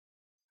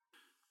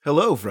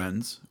Hello,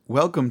 friends.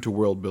 Welcome to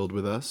World Build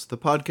with Us, the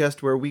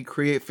podcast where we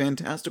create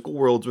fantastical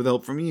worlds with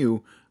help from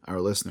you, our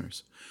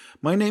listeners.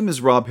 My name is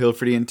Rob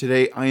Hilferty, and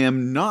today I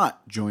am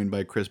not joined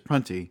by Chris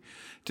Prunty.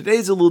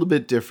 Today's a little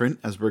bit different,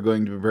 as we're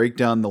going to break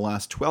down the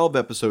last 12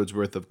 episodes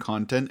worth of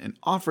content and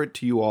offer it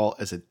to you all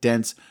as a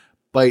dense,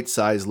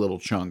 bite-sized little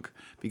chunk.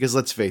 Because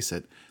let's face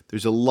it,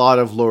 there's a lot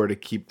of lore to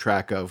keep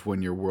track of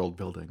when you're world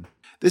building.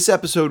 This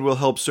episode will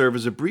help serve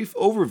as a brief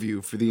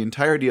overview for the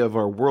entirety of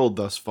our world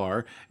thus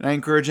far, and I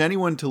encourage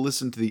anyone to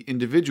listen to the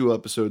individual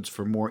episodes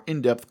for more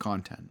in-depth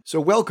content.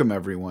 So welcome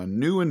everyone,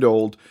 new and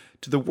old,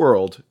 to the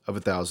world of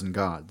 1,000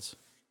 gods.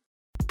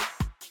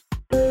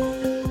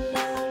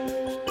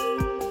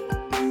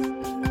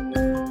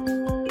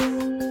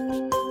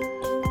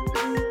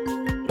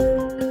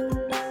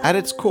 At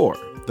its core,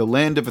 the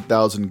Land of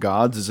 1,000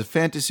 Gods is a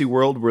fantasy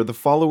world where the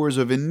followers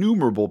of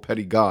innumerable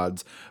petty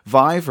gods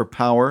vie for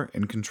power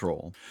and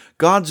control.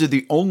 Gods are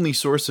the only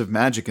source of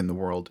magic in the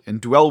world and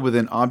dwell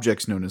within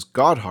objects known as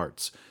god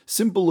hearts,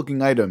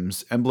 simple-looking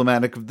items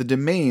emblematic of the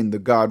domain the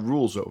god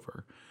rules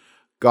over.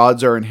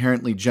 Gods are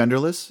inherently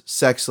genderless,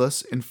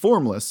 sexless, and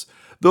formless,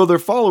 though their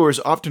followers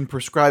often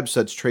prescribe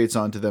such traits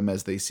onto them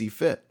as they see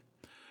fit.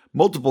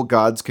 Multiple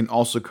gods can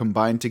also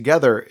combine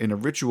together in a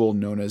ritual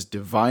known as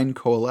divine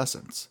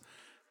coalescence.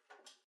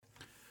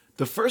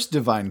 The first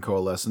divine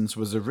coalescence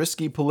was a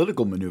risky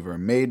political maneuver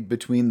made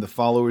between the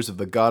followers of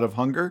the god of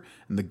hunger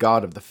and the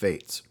god of the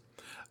fates.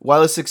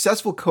 While a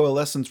successful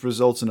coalescence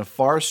results in a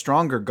far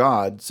stronger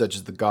god, such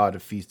as the god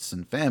of feasts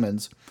and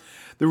famines,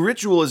 the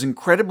ritual is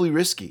incredibly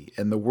risky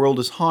and the world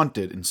is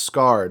haunted and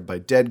scarred by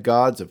dead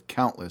gods of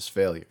countless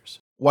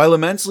failures. While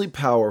immensely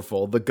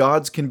powerful, the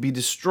gods can be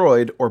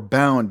destroyed or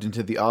bound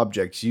into the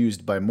objects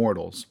used by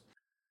mortals.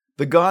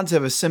 The gods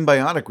have a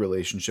symbiotic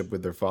relationship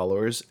with their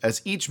followers,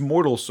 as each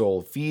mortal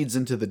soul feeds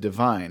into the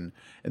divine,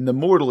 and the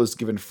mortal is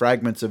given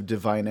fragments of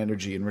divine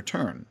energy in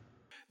return.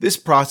 This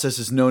process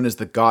is known as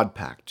the God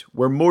Pact,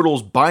 where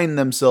mortals bind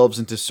themselves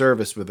into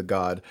service with the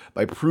god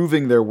by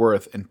proving their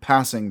worth and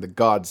passing the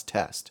god's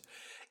test.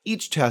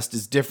 Each test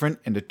is different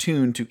and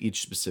attuned to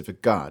each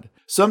specific god.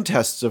 Some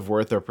tests of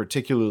worth are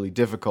particularly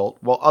difficult,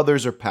 while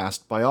others are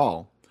passed by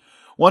all.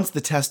 Once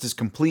the test is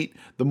complete,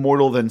 the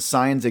mortal then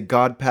signs a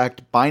god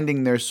pact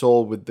binding their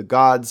soul with the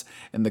gods,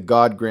 and the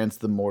god grants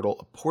the mortal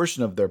a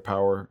portion of their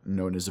power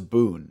known as a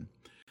boon.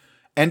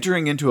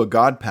 Entering into a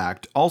god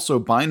pact also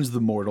binds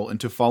the mortal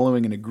into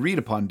following an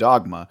agreed-upon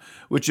dogma,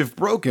 which if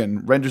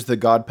broken renders the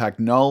god pact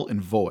null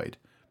and void,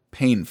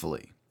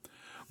 painfully.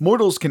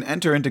 Mortals can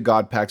enter into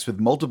god pacts with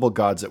multiple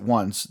gods at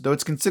once, though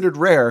it's considered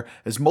rare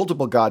as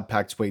multiple god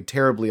pacts weigh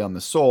terribly on the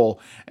soul,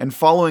 and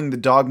following the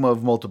dogma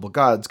of multiple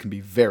gods can be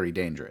very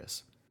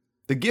dangerous.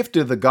 The gift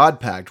of the God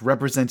Pact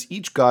represents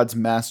each god's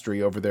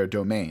mastery over their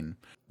domain.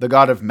 The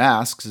god of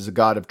masks is a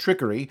god of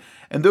trickery,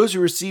 and those who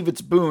receive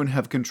its boon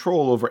have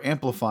control over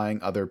amplifying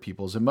other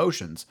people's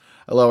emotions,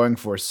 allowing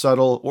for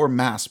subtle or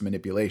mass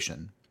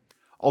manipulation.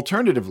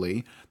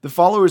 Alternatively, the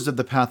followers of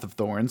the Path of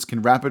Thorns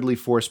can rapidly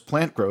force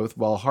plant growth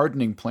while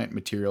hardening plant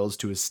materials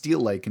to a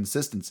steel-like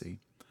consistency.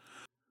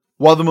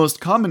 While the most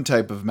common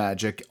type of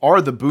magic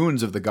are the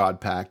boons of the God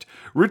Pact,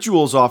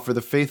 rituals offer the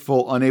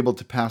faithful unable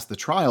to pass the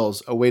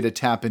trials a way to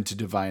tap into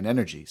divine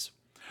energies.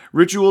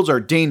 Rituals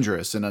are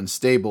dangerous and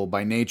unstable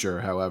by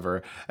nature,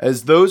 however,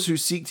 as those who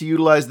seek to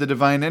utilize the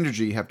divine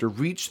energy have to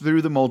reach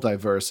through the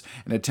multiverse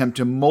and attempt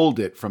to mold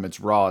it from its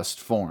rawest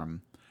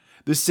form.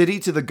 The city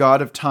to the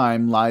god of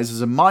time lies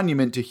as a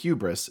monument to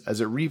hubris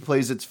as it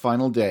replays its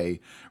final day,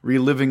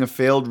 reliving a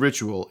failed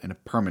ritual in a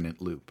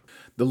permanent loop.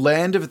 The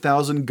Land of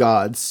 1,000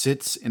 Gods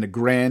sits in a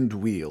grand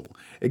wheel,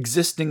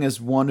 existing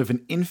as one of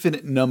an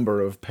infinite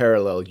number of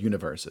parallel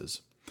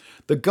universes.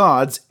 The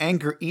gods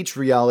anchor each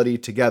reality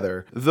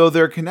together, though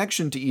their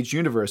connection to each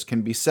universe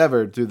can be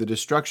severed through the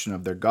destruction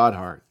of their god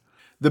heart.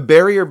 The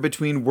barrier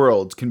between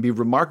worlds can be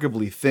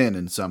remarkably thin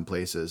in some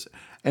places,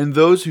 and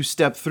those who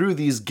step through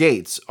these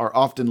gates are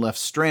often left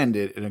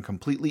stranded in a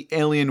completely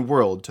alien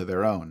world to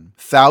their own.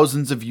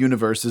 Thousands of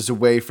universes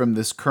away from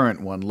this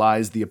current one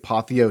lies the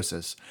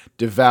Apotheosis,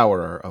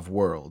 devourer of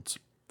worlds.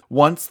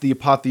 Once, the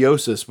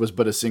Apotheosis was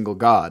but a single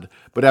god,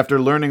 but after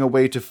learning a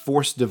way to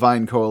force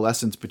divine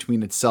coalescence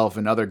between itself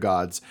and other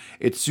gods,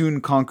 it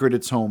soon conquered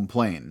its home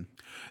plane.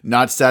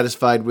 Not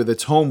satisfied with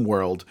its home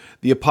world,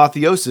 the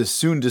Apotheosis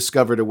soon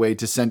discovered a way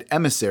to send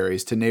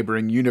emissaries to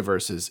neighboring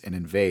universes and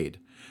invade.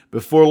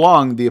 Before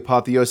long, the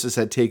Apotheosis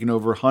had taken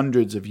over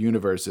hundreds of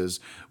universes,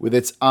 with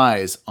its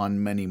eyes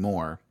on many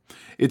more.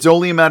 It's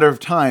only a matter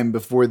of time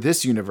before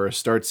this universe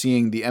starts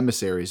seeing the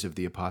emissaries of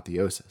the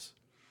Apotheosis.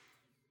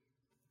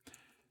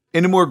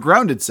 In a more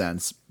grounded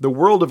sense, the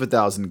world of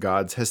 1,000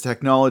 Gods has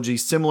technology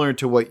similar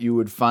to what you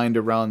would find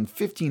around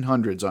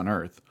 1500s on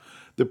Earth.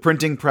 The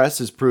printing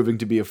press is proving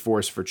to be a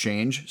force for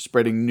change,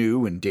 spreading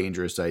new and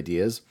dangerous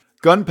ideas.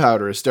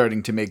 Gunpowder is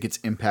starting to make its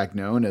impact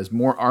known as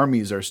more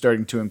armies are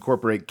starting to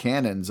incorporate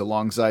cannons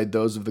alongside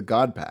those of the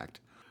God Pact.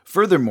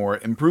 Furthermore,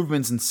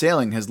 improvements in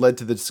sailing has led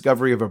to the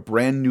discovery of a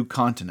brand new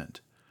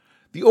continent.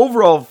 The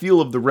overall feel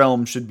of the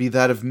realm should be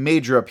that of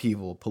major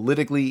upheaval,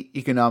 politically,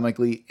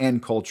 economically,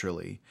 and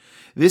culturally.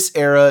 This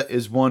era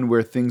is one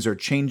where things are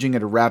changing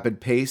at a rapid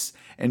pace,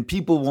 and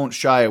people won't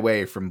shy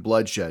away from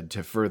bloodshed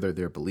to further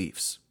their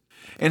beliefs.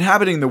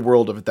 Inhabiting the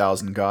world of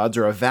 1,000 gods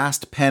are a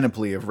vast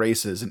panoply of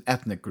races and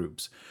ethnic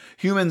groups.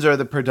 Humans are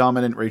the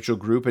predominant racial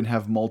group and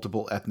have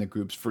multiple ethnic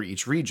groups for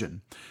each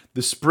region.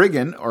 The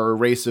Spriggan are a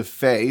race of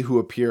Fae who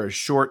appear as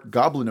short,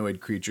 goblinoid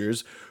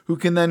creatures who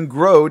can then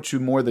grow to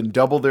more than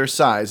double their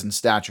size and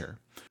stature.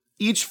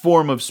 Each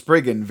form of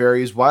Spriggan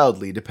varies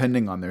wildly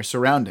depending on their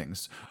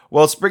surroundings.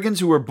 While Spriggans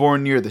who were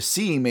born near the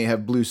sea may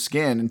have blue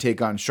skin and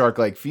take on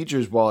shark-like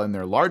features while in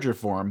their larger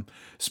form,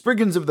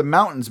 Spriggans of the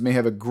mountains may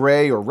have a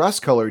gray or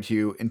rust-colored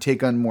hue and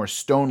take on more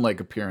stone-like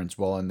appearance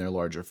while in their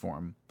larger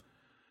form.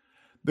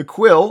 The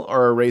Quill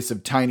are a race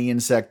of tiny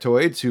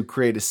insectoids who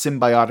create a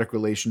symbiotic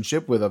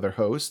relationship with other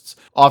hosts,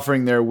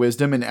 offering their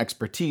wisdom and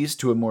expertise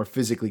to a more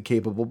physically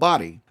capable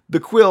body. The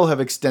Quill have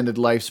extended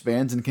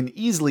lifespans and can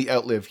easily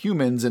outlive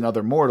humans and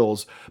other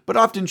mortals, but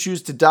often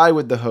choose to die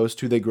with the host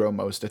who they grow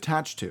most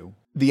attached to.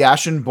 The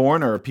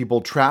Ashenborn are a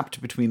people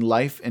trapped between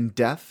life and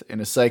death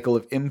in a cycle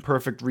of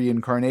imperfect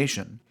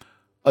reincarnation.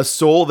 A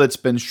soul that's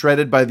been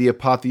shredded by the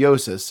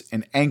apotheosis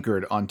and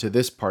anchored onto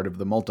this part of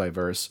the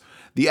multiverse,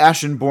 the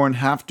Ashenborn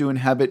have to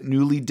inhabit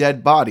newly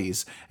dead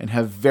bodies and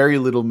have very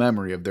little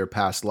memory of their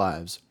past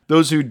lives.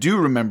 Those who do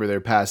remember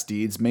their past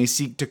deeds may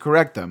seek to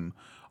correct them.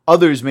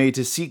 Others may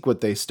to seek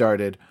what they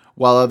started,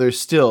 while others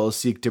still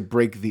seek to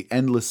break the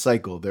endless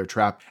cycle they're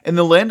trapped. In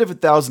the land of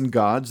 1,000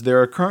 gods,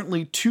 there are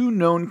currently 2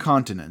 known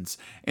continents,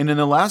 and in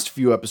the last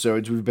few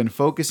episodes we've been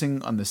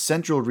focusing on the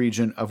central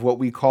region of what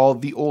we call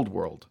the Old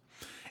World.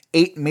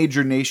 8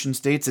 major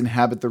nation-states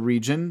inhabit the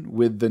region,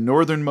 with the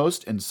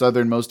northernmost and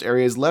southernmost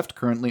areas left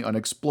currently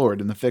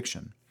unexplored in the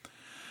fiction.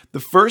 The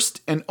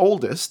first and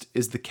oldest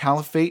is the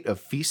Caliphate of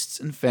Feasts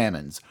and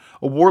Famines,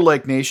 a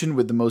warlike nation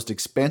with the most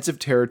expansive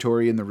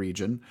territory in the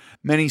region.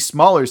 Many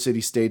smaller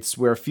city-states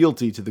swear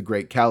fealty to the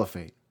Great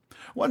Caliphate.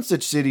 One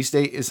such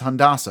city-state is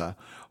Handasa,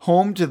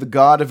 home to the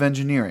god of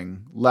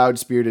engineering,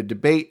 loud-spirited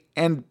debate,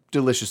 and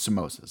delicious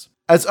samosas.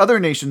 As other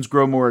nations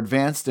grow more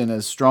advanced and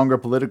as stronger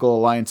political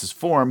alliances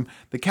form,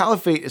 the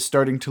Caliphate is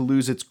starting to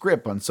lose its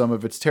grip on some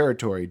of its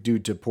territory due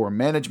to poor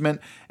management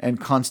and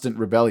constant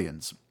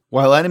rebellions.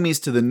 While enemies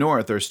to the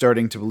north are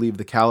starting to believe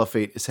the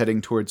Caliphate is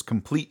heading towards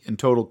complete and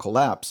total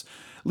collapse,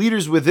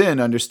 leaders within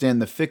understand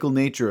the fickle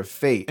nature of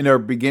fate and are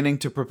beginning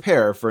to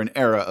prepare for an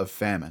era of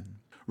famine.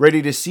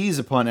 Ready to seize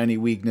upon any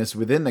weakness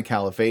within the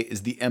Caliphate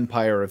is the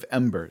Empire of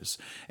Embers,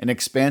 an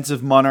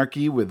expansive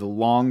monarchy with a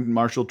long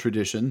martial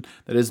tradition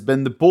that has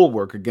been the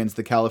bulwark against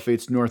the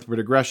Caliphate's northward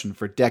aggression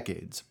for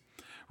decades.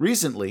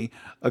 Recently,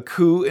 a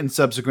coup and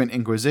subsequent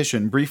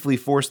inquisition briefly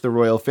forced the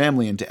royal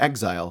family into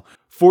exile,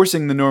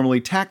 forcing the normally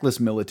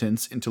tactless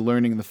militants into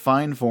learning the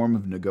fine form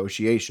of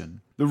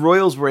negotiation. The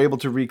royals were able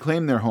to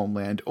reclaim their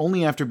homeland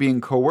only after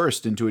being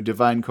coerced into a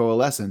divine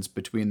coalescence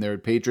between their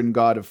patron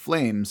god of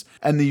flames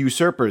and the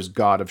usurper's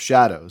god of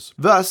shadows.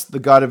 Thus, the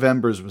god of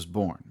embers was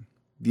born.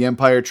 The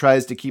Empire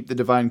tries to keep the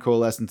divine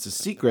coalescence a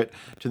secret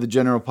to the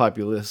general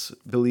populace,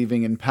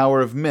 believing in power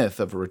of myth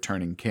of a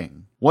returning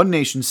king. One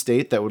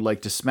nation-state that would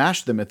like to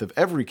smash the myth of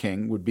every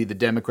king would be the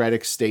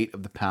democratic state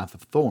of the Path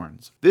of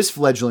Thorns. This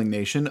fledgling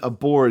nation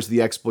abhors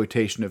the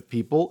exploitation of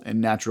people and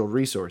natural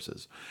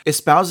resources,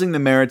 espousing the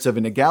merits of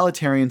an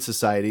egalitarian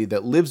society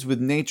that lives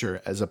with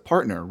nature as a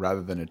partner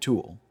rather than a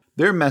tool.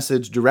 Their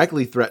message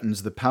directly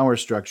threatens the power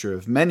structure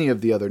of many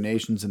of the other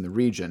nations in the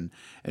region,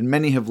 and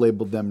many have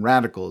labeled them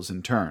radicals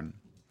in turn.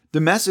 The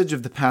message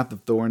of the Path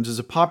of Thorns is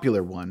a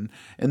popular one,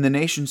 and the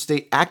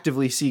nation-state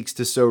actively seeks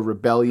to sow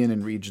rebellion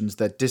in regions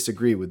that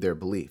disagree with their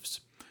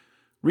beliefs.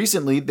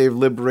 Recently, they've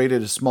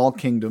liberated a small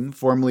kingdom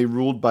formerly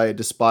ruled by a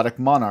despotic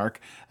monarch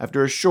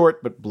after a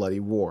short but bloody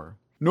war.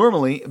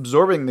 Normally,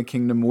 absorbing the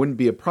kingdom wouldn't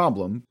be a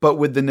problem, but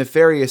with the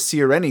nefarious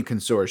Sireni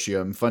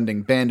Consortium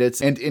funding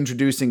bandits and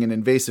introducing an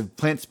invasive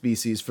plant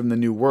species from the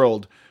New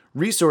World,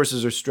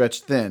 resources are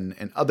stretched thin,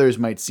 and others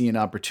might see an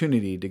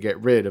opportunity to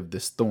get rid of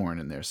this thorn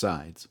in their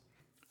sides.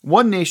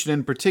 One nation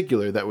in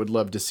particular that would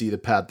love to see the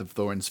Path of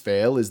Thorns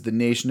fail is the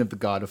nation of the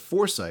god of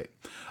Foresight,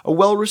 a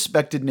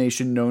well-respected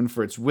nation known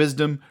for its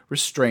wisdom,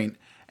 restraint,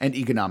 and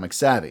economic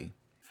savvy.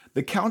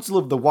 The Council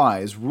of the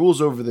Wise rules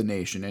over the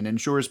nation and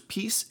ensures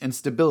peace and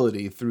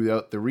stability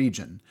throughout the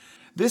region.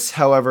 This,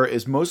 however,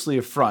 is mostly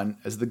a front,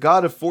 as the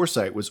god of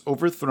Foresight was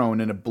overthrown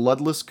in a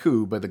bloodless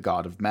coup by the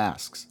god of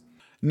Masks.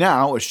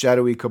 Now, a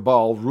shadowy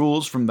cabal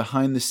rules from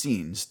behind the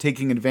scenes,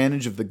 taking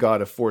advantage of the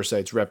god of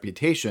Foresight's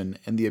reputation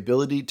and the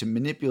ability to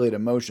manipulate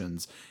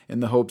emotions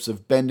in the hopes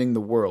of bending the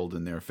world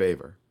in their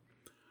favor.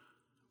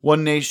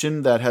 One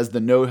nation that has the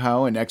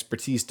know-how and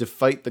expertise to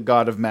fight the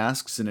god of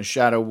Masks in a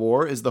shadow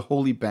war is the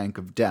Holy Bank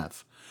of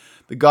Death.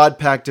 The God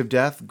Pact of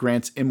Death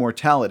grants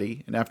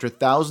immortality, and after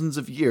thousands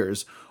of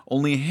years,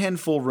 only a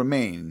handful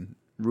remain,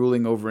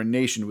 ruling over a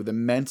nation with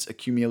immense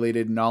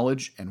accumulated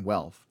knowledge and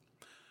wealth.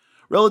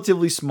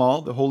 Relatively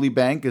small, the Holy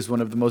Bank is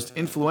one of the most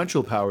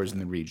influential powers in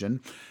the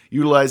region,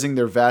 utilizing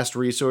their vast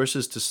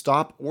resources to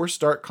stop or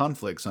start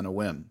conflicts on a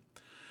whim.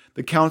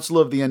 The Council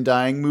of the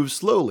Undying moves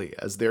slowly,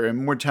 as their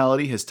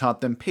immortality has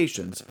taught them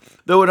patience,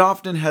 though it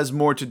often has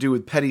more to do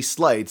with petty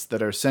slights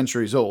that are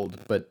centuries old,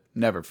 but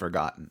never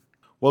forgotten.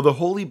 While the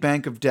Holy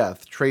Bank of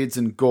Death trades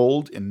in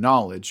gold and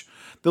knowledge,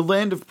 the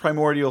Land of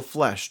Primordial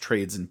Flesh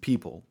trades in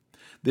people.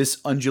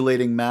 This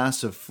undulating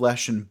mass of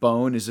flesh and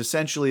bone is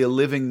essentially a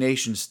living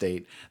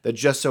nation-state that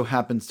just so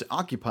happens to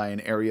occupy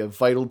an area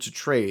vital to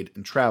trade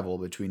and travel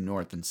between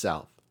North and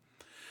South.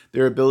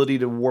 Their ability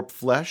to warp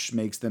flesh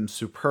makes them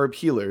superb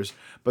healers,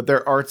 but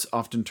their arts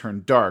often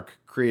turn dark,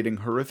 creating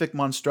horrific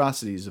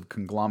monstrosities of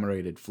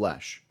conglomerated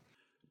flesh.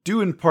 Due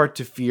in part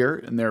to fear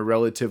and their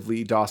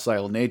relatively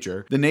docile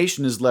nature, the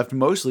nation is left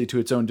mostly to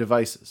its own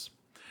devices.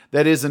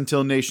 That is,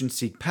 until nations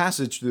seek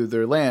passage through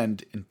their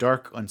land, and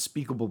dark,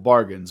 unspeakable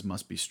bargains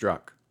must be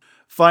struck.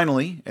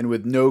 Finally, and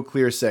with no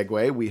clear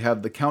segue, we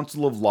have the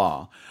Council of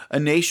Law, a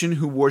nation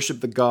who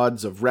worship the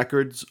gods of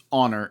records,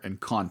 honor, and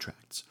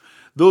contracts.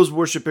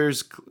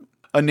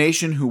 A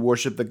nation who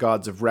worship the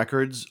gods of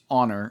records,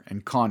 honor,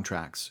 and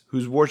contracts,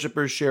 whose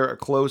worshippers share a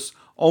close,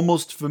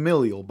 almost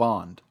familial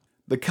bond.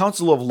 The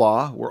Council of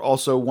Law were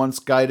also once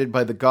guided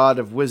by the God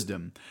of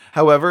Wisdom.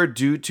 However,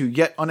 due to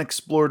yet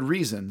unexplored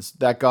reasons,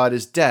 that God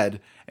is dead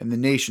and the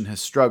nation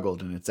has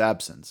struggled in its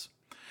absence.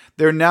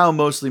 They are now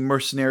mostly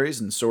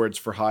mercenaries and swords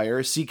for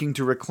hire, seeking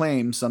to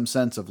reclaim some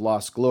sense of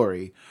lost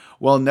glory,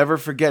 while never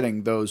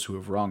forgetting those who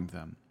have wronged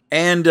them.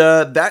 And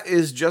that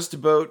is just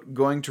about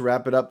going to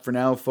wrap it up for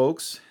now,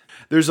 folks.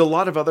 There's a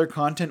lot of other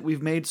content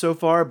we've made so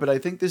far, but I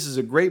think this is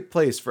a great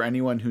place for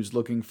anyone who's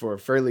looking for a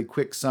fairly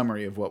quick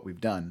summary of what we've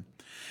done.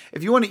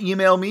 If you want to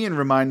email me and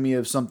remind me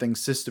of something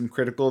system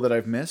critical that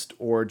I've missed,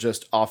 or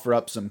just offer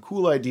up some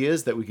cool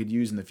ideas that we could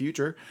use in the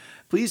future,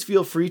 please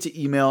feel free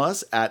to email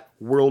us at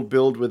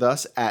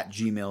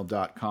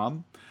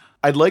worldbuildwithus@gmail.com.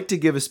 I'd like to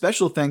give a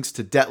special thanks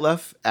to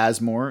Detlef,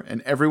 Asmore,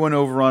 and everyone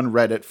over on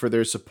Reddit for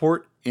their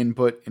support,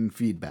 input, and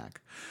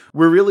feedback.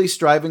 We're really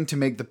striving to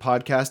make the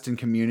podcast and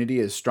community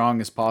as strong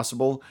as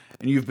possible,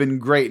 and you've been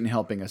great in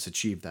helping us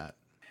achieve that.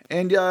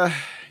 And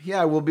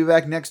we'll be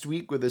back next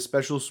week with a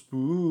special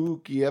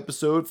spooky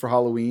episode for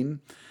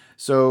Halloween.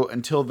 So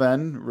until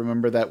then,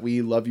 remember that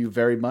we love you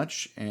very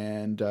much,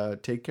 and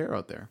take care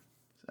out there.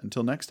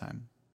 Until next time.